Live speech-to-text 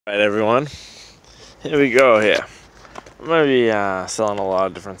Alright everyone, here we go here. I'm going to be selling a lot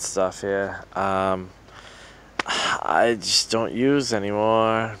of different stuff here. I just don't use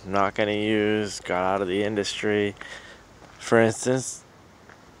anymore, not going to use, got out of the industry. For instance,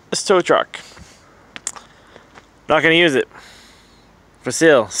 this tow truck. Not going to use it. For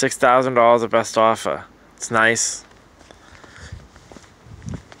sale, $6,000 the best offer. It's nice.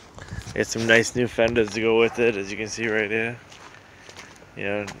 Get some nice new fenders to go with it, as you can see right here. You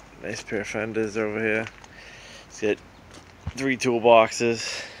know, nice pair of fenders over here. It's got 3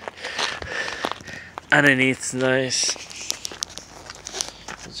 toolboxes. Underneath's nice.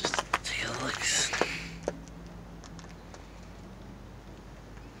 Let's just take a look.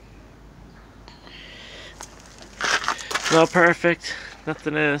 Not perfect.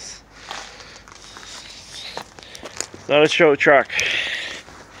 Nothing is. It's not a show truck.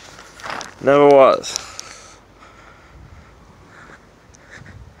 Never was.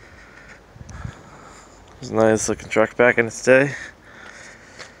 It was a nice looking truck back in its day,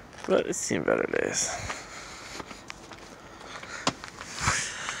 but it's seen better days.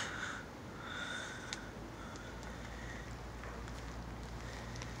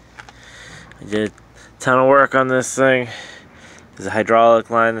 I did a ton of work on this thing. There's a hydraulic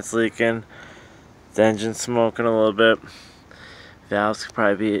line that's leaking. The engine's smoking a little bit. Valves could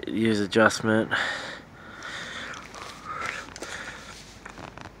probably use adjustment.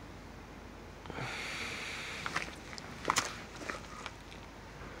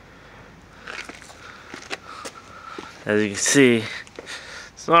 As you can see,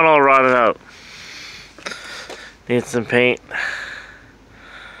 it's not all rotted out. Needs some paint.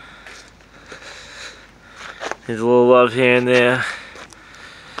 Needs a little love here and there.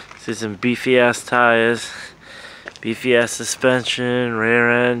 See some beefy ass tires, beefy ass suspension, rear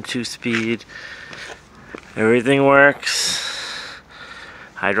end, 2-speed. Everything works.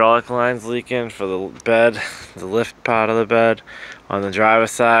 Hydraulic lines leaking for the bed, the lift part of the bed on the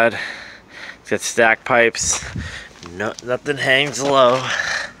driver's side. It's got stack pipes. Nothing hangs low.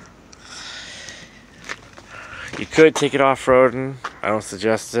 You could take it off-roading. I don't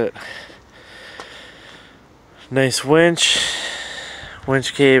suggest it. Nice winch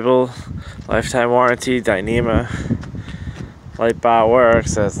cable, lifetime warranty, Dyneema. Light bar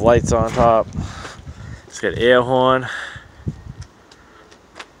works, has lights on top. It's got air horn.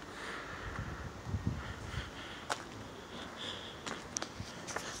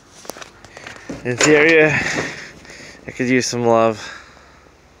 Interior, I could use some love,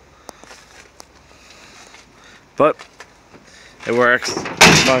 but it works.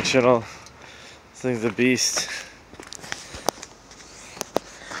 It's functional. This thing's a beast.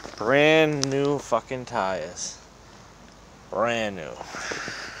 Brand new fucking tires. Brand new.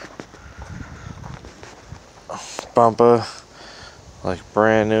 Bumper, like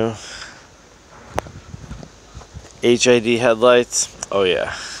brand new. HID headlights. Oh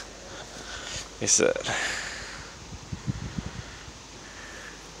yeah. He said.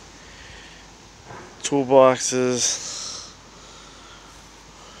 Toolboxes.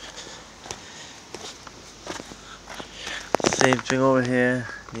 Same thing over here.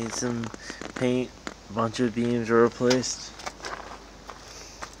 Need some paint. A bunch of beams are replaced.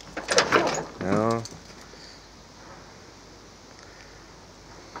 No.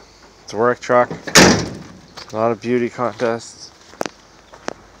 It's a work truck. Not a beauty contest.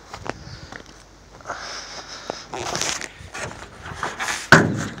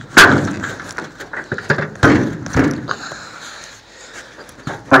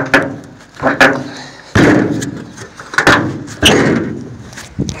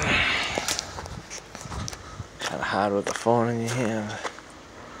 Hard with the phone in your hand.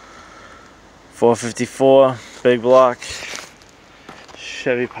 454, big block,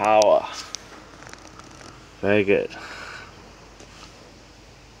 Chevy power. Very good.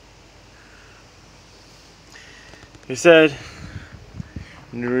 He said,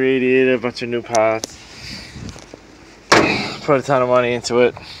 new radiator, a bunch of new parts. Put a ton of money into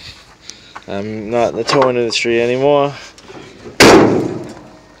it. I'm not in the towing industry anymore.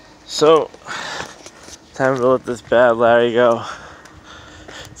 So, time to let this bad Larry go.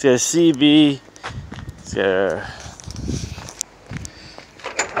 It's got a CB. It's got a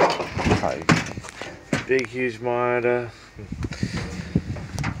probably big, huge monitor.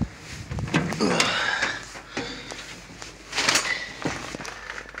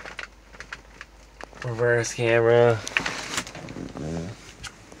 Reverse camera.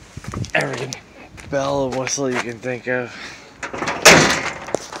 Every bell and whistle you can think of.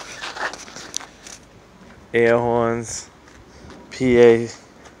 Air horns, PA,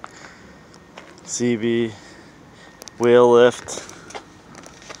 CB, wheel lift,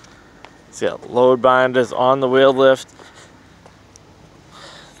 It's got load binders on the wheel lift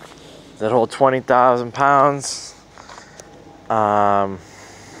that hold 20,000 pounds. So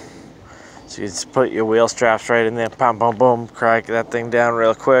you just put your wheel straps right in there, boom, boom, boom, crank that thing down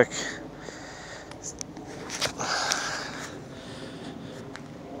real quick.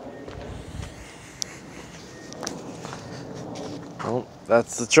 Oh,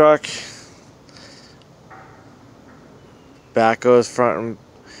 that's the truck. Back goes front and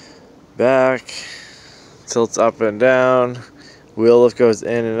back. Tilts up and down. Wheel lift goes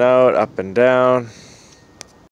in and out, up and down.